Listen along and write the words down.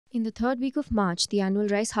In the third week of March, the annual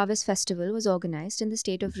Rice Harvest Festival was organized in the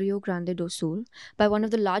state of Rio Grande do Sul by one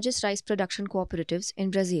of the largest rice production cooperatives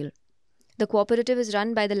in Brazil. The cooperative is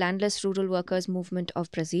run by the Landless Rural Workers Movement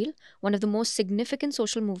of Brazil, one of the most significant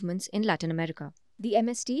social movements in Latin America. The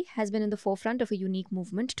MST has been in the forefront of a unique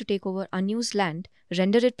movement to take over unused land,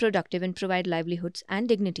 render it productive, and provide livelihoods and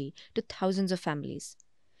dignity to thousands of families.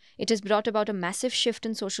 It has brought about a massive shift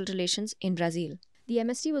in social relations in Brazil. The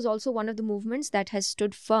MST was also one of the movements that has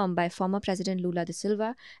stood firm by former President Lula da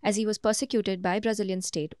Silva as he was persecuted by Brazilian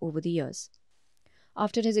state over the years.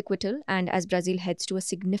 After his acquittal, and as Brazil heads to a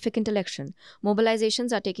significant election,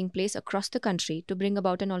 mobilizations are taking place across the country to bring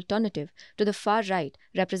about an alternative to the far right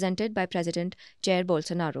represented by President Jair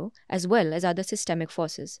Bolsonaro, as well as other systemic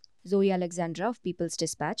forces. Zoe Alexandra of People's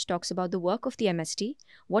Dispatch talks about the work of the MST,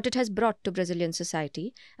 what it has brought to Brazilian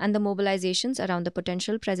society, and the mobilizations around the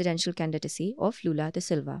potential presidential candidacy of Lula da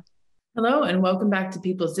Silva. Hello, and welcome back to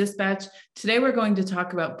People's Dispatch. Today, we're going to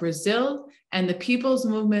talk about Brazil and the people's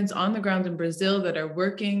movements on the ground in Brazil that are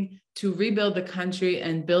working to rebuild the country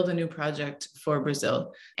and build a new project for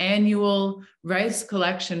Brazil. Annual Rice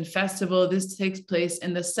Collection Festival. This takes place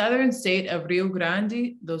in the southern state of Rio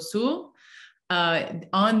Grande do Sul,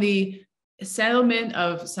 on the settlement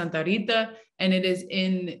of Santa Rita, and it is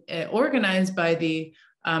organized by the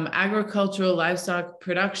Agricultural Livestock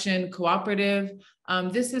Production Cooperative.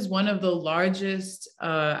 This is one of the largest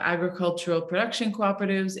agricultural production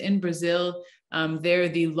cooperatives in Brazil. They're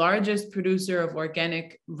the largest producer of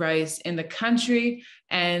organic rice in the country.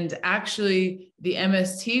 And actually, the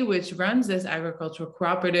MST, which runs this agricultural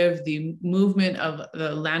cooperative, the movement of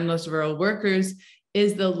the landless rural workers,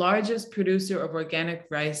 is the largest producer of organic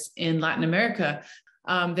rice in Latin America.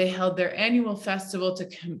 They held their annual festival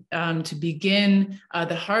to begin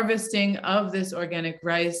the harvesting of this organic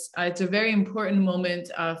rice. It's a very important moment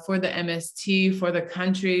for the MST, for the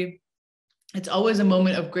country. It's always a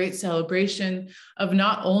moment of great celebration of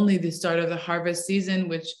not only the start of the harvest season,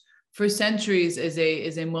 which for centuries is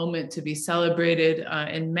a moment to be celebrated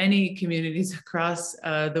in many communities across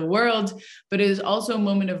the world, but it is also a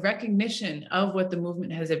moment of recognition of what the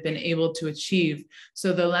movement has been able to achieve.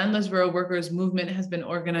 So the Landless Rural Workers movement has been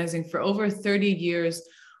organizing for over 30 years,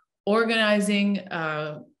 organizing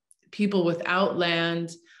people without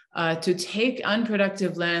land to take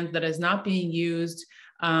unproductive land that is not being used,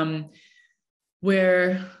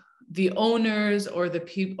 where the owners or the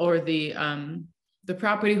people or the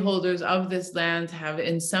property holders of this land have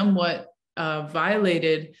in somewhat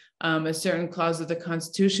violated a certain clause of the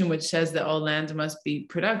Constitution, which says that all land must be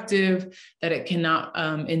productive, that it cannot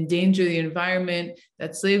endanger the environment,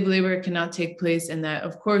 that slave labor cannot take place, and that,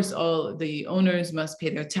 of course, all the owners must pay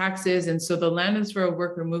their taxes. And so the Landless Rural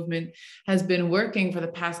Worker movement has been working for the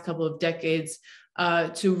past couple of decades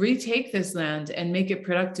to retake this land and make it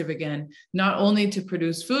productive again, not only to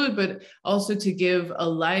produce food, but also to give a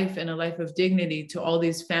life and a life of dignity to all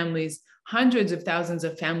these families, hundreds of thousands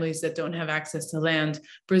of families that don't have access to land.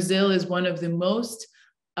 Brazil is one of the most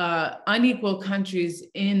unequal countries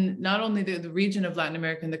in not only the region of Latin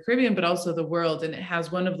America and the Caribbean, but also the world. And it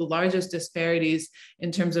has one of the largest disparities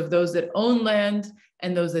in terms of those that own land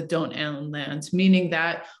and those that don't own land, meaning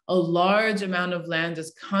that a large amount of land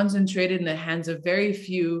is concentrated in the hands of very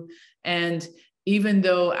few. And even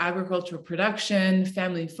though agricultural production,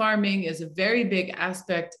 family farming is a very big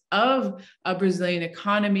aspect of a Brazilian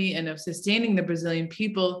economy and of sustaining the Brazilian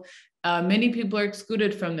people, many people are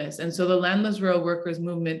excluded from this. And so the Landless Rural Workers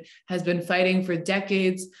movement has been fighting for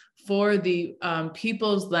decades for the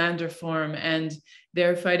people's land reform. And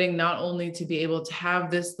they're fighting not only to be able to have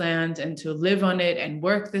this land and to live on it and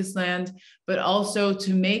work this land, but also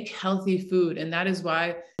to make healthy food. And that is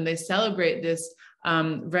why they celebrate this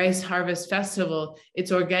rice harvest festival.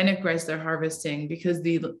 It's organic rice they're harvesting, because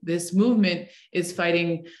this movement is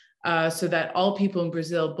fighting so that all people in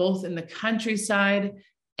Brazil, both in the countryside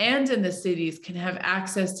and in the cities, can have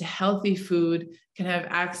access to healthy food, can have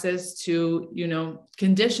access to,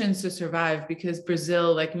 conditions to survive, because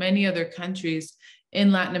Brazil, like many other countries in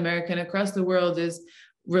Latin America and across the world,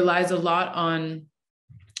 relies a lot on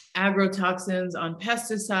agrotoxins, on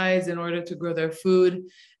pesticides in order to grow their food.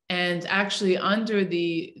 And actually, under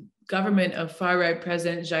the government of far-right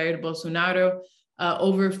President Jair Bolsonaro,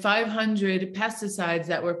 over 500 pesticides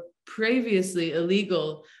that were previously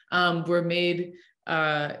illegal were made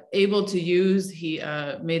able to use. He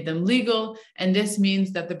made them legal. And this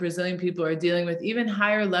means that the Brazilian people are dealing with even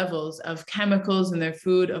higher levels of chemicals in their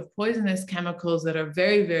food, of poisonous chemicals that are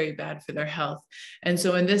very, very bad for their health. And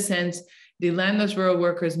so in this sense, the Landless Rural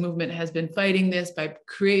Workers movement has been fighting this by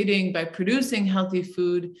producing healthy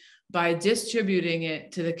food, by distributing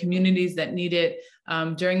it to the communities that need it,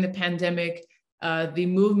 During the pandemic, the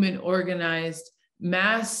movement organized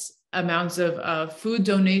mass amounts of food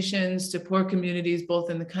donations to poor communities, both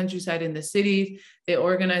in the countryside and the city. They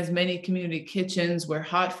organized many community kitchens where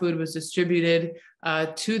hot food was distributed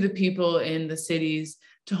to the people in the cities,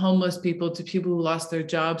 to homeless people, to people who lost their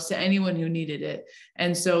jobs, to anyone who needed it.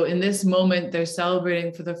 And so in this moment, they're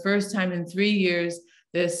celebrating for the first time in 3 years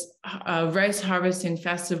this rice harvesting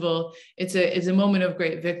festival. It's a moment of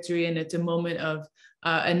great victory, and it's a moment of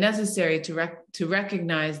necessary to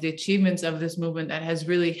recognize the achievements of this movement that has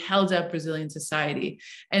really held up Brazilian society.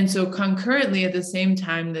 And so concurrently, at the same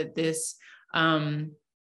time that this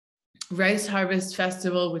rice harvest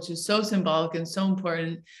festival, which is so symbolic and so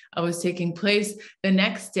important, was taking place, the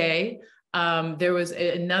next day, there was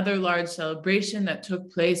another large celebration that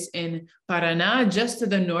took place in Paraná, just to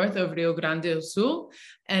the north of Rio Grande do Sul.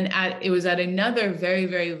 And it was at another very,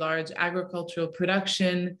 very large agricultural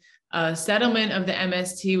production settlement of the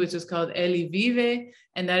MST, which is called Ele Vive,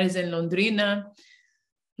 and that is in Londrina.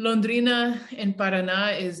 Londrina in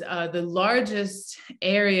Paraná is the largest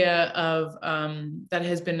area of that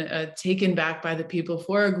has been taken back by the people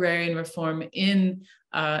for agrarian reform in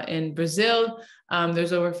Brazil.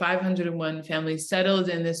 There's over 501 families settled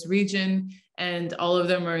in this region, and all of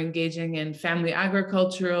them are engaging in family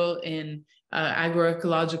agricultural, in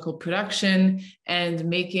agroecological production, and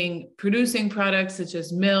producing products such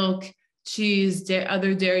as milk, cheese,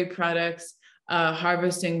 other dairy products,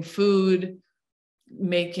 harvesting food,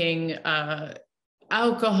 making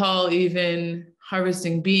alcohol, even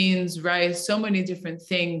harvesting beans, rice, so many different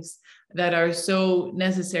things that are so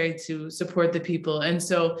necessary to support the people. And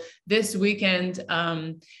so this weekend,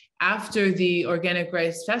 after the Organic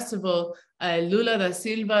Rice Festival, Lula da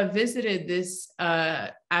Silva visited this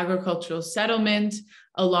agricultural settlement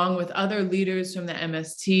along with other leaders from the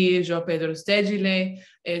MST, João Pedro Stegile,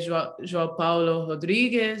 João Paulo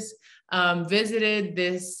Rodrigues, visited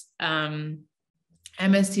this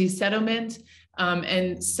MST settlement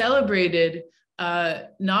and celebrated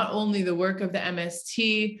not only the work of the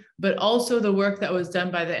MST, but also the work that was done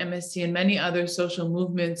by the MST and many other social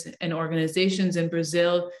movements and organizations in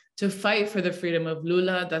Brazil to fight for the freedom of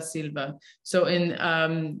Lula da Silva. So in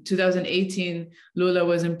 2018, Lula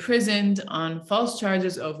was imprisoned on false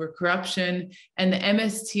charges over corruption, and the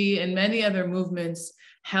MST and many other movements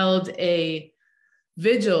held a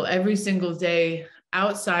vigil every single day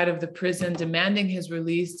outside of the prison, demanding his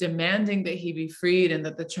release, demanding that he be freed and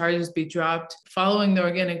that the charges be dropped. Following the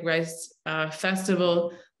Organic Rice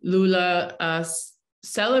Festival, Lula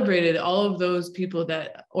celebrated all of those people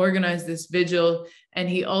that organized this vigil. And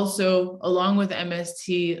he also, along with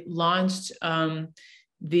MST, launched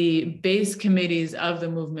the base committees of the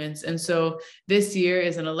movements. And so this year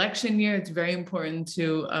is an election year. It's very important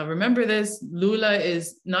to remember this. Lula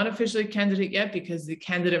is not officially a candidate yet because the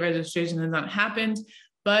candidate registration has not happened,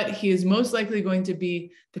 but he is most likely going to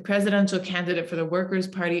be the presidential candidate for the Workers'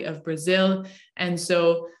 Party of Brazil. And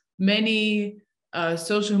so many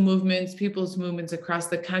social movements, people's movements across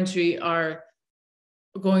the country are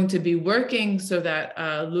going to be working so that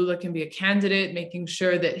Lula can be a candidate, making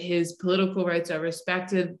sure that his political rights are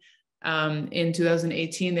respected. In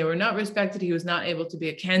 2018, they were not respected. He was not able to be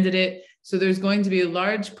a candidate. So there's going to be a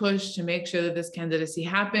large push to make sure that this candidacy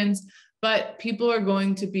happens. But people are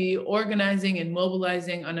going to be organizing and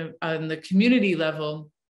mobilizing on the community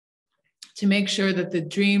level to make sure that the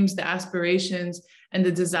dreams, the aspirations, and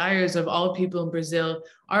the desires of all people in Brazil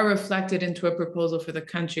are reflected into a proposal for the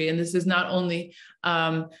country. And this is not only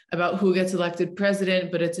about who gets elected president,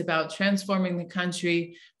 but it's about transforming the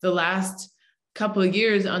country. The last couple of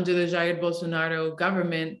years under the Jair Bolsonaro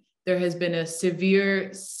government, there has been a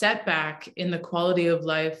severe setback in the quality of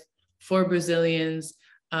life for Brazilians.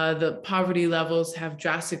 The poverty levels have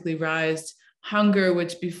drastically risen. Hunger,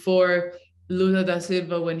 which before Lula da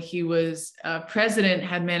Silva, when he was president,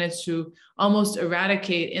 had managed to almost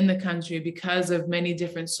eradicate in the country because of many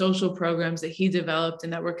different social programs that he developed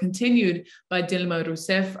and that were continued by Dilma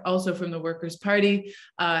Rousseff, also from the Workers' Party.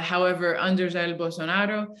 However, under Jair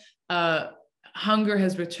Bolsonaro, hunger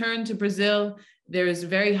has returned to Brazil. There's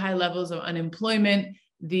very high levels of unemployment.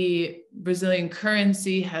 The Brazilian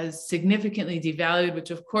currency has significantly devalued,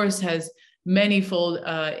 which of course has many-fold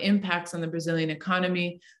impacts on the Brazilian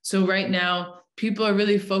economy. So right now, people are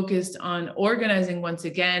really focused on organizing once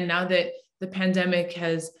again. Now that the pandemic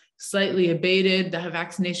has slightly abated, the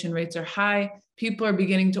vaccination rates are high, people are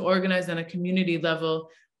beginning to organize on a community level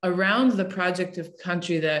around the project of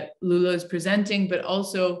country that Lula is presenting, but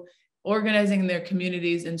also organizing their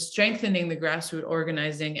communities and strengthening the grassroots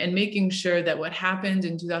organizing and making sure that what happened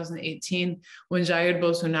in 2018 when Jair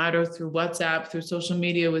Bolsonaro through WhatsApp, through social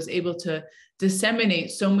media was able to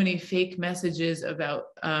disseminate so many fake messages about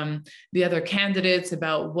the other candidates,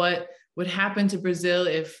 about what would happen to Brazil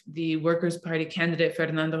if the Workers' Party candidate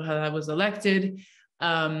Fernando Haddad was elected.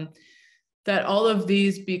 That all of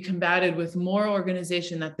these be combated with more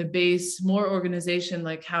organization at the base, more organization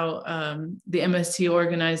like how the MST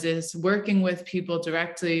organizes, working with people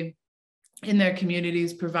directly in their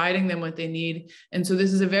communities, providing them what they need. And so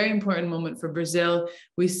this is a very important moment for Brazil.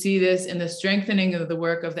 We see this in the strengthening of the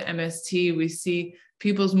work of the MST. We see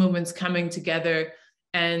people's movements coming together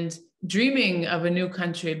and dreaming of a new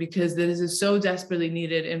country, because this is so desperately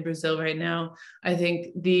needed in Brazil right now. I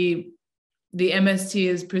think the MST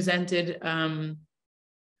is presented and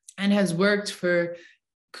has worked for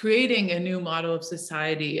creating a new model of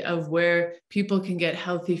society, of where people can get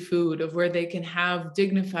healthy food, of where they can have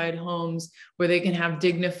dignified homes, where they can have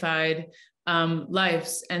dignified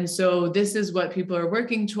lives. And so this is what people are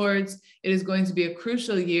working towards. It is going to be a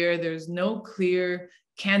crucial year. There's no clear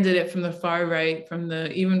candidate from the far right,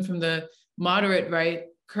 even from the moderate right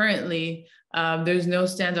currently. There's no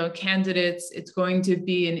standout candidates. It's going to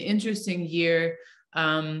be an interesting year.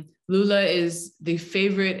 Lula is the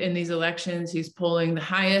favorite in these elections. He's polling the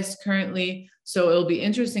highest currently. So it'll be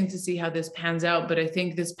interesting to see how this pans out. But I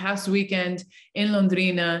think this past weekend in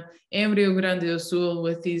Londrina, in Rio Grande do Sul,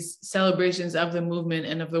 with these celebrations of the movement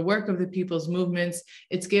and of the work of the people's movements,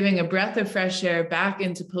 it's giving a breath of fresh air back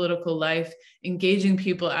into political life, engaging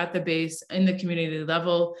people at the base, in the community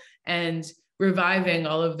level, and reviving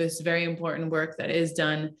all of this very important work that is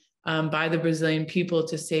done by the Brazilian people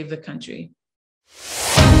to save the country.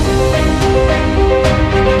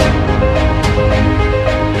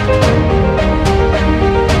 Thank you.